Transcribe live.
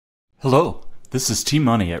Hello, this is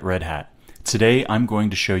T-Money at Red Hat. Today I'm going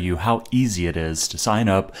to show you how easy it is to sign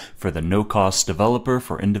up for the no-cost developer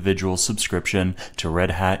for individual subscription to Red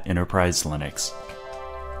Hat Enterprise Linux.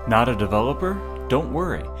 Not a developer? Don't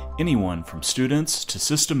worry. Anyone from students to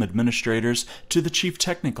system administrators to the chief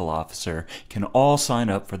technical officer can all sign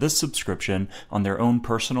up for this subscription on their own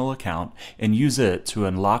personal account and use it to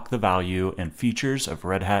unlock the value and features of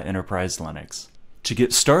Red Hat Enterprise Linux. To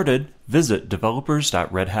get started, visit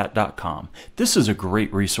developers.redhat.com. This is a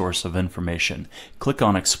great resource of information. Click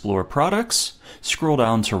on Explore Products, scroll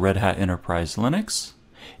down to Red Hat Enterprise Linux,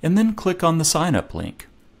 and then click on the Sign Up link.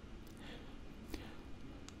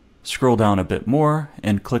 Scroll down a bit more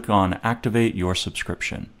and click on Activate Your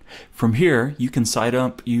Subscription. From here, you can sign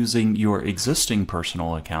up using your existing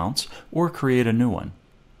personal accounts or create a new one.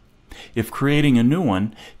 If creating a new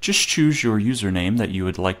one, just choose your username that you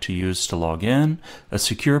would like to use to log in, a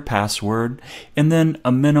secure password, and then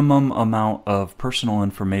a minimum amount of personal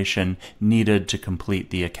information needed to complete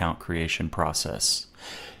the account creation process.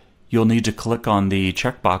 You'll need to click on the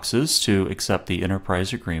checkboxes to accept the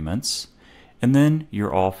enterprise agreements, and then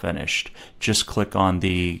you're all finished. Just click on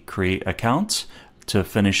the Create Account to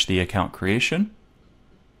finish the account creation.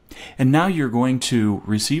 And now you're going to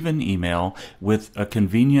receive an email with a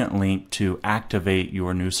convenient link to activate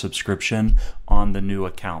your new subscription on the new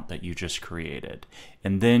account that you just created.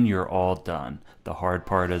 And then you're all done. The hard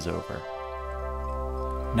part is over.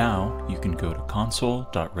 Now you can go to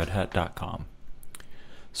console.redhat.com.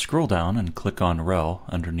 Scroll down and click on RHEL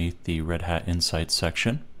underneath the Red Hat Insights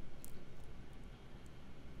section.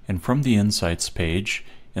 And from the Insights page,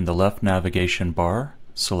 in the left navigation bar,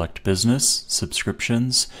 select Business,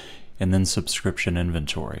 Subscriptions, and then Subscription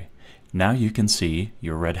Inventory. Now you can see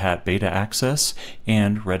your Red Hat Beta Access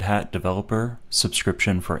and Red Hat Developer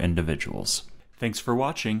Subscription for Individuals. Thanks for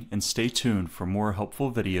watching, and stay tuned for more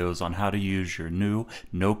helpful videos on how to use your new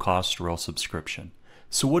no-cost RHEL subscription.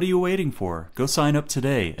 So what are you waiting for? Go sign up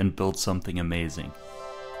today and build something amazing.